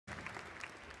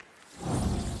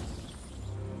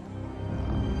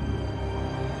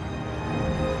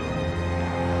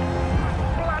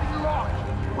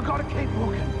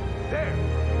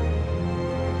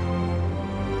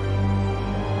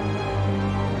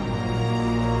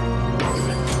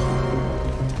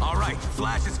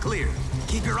clear.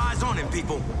 Keep your eyes on him,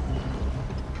 people.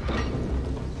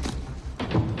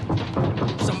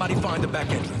 Somebody find the back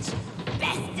entrance.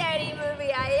 Best dirty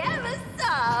movie I ever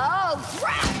saw! Oh,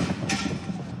 crap!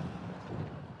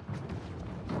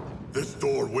 This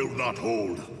door will not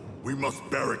hold. We must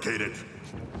barricade it.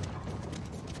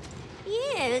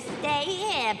 You stay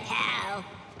here, pal.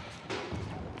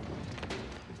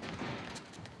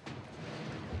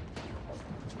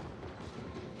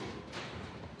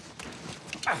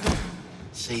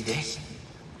 See this?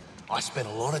 I spent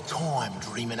a lot of time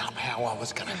dreaming up how I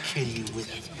was gonna kill you with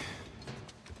it.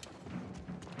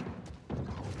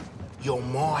 You're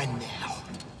mine now,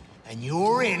 and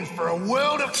you're in for a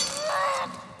world of...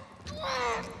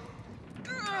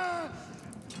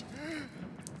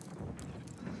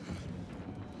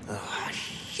 Oh,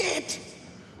 shit!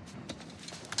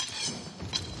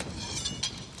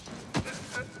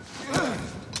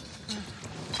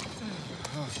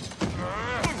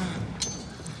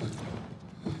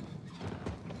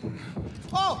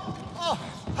 Oh,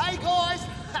 hey guys!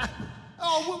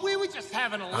 Oh, we were just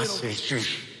having a little... I said,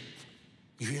 shh.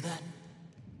 You hear that?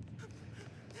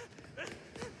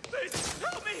 Please,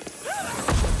 help me!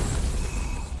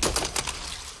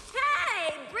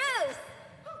 Hey, Bruce!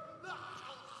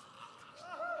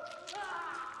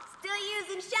 Still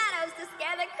using shadows to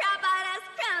scare the crap out of us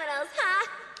criminals, huh?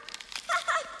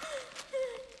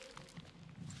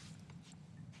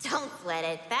 Don't sweat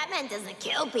it. Batman doesn't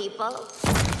kill people.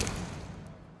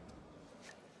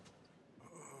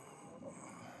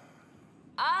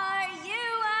 Are you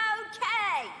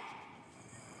okay?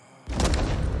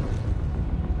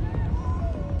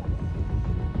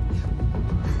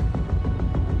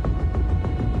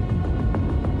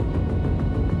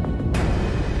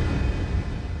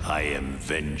 I am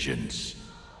vengeance.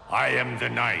 I am the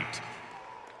night.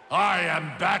 I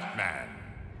am Batman.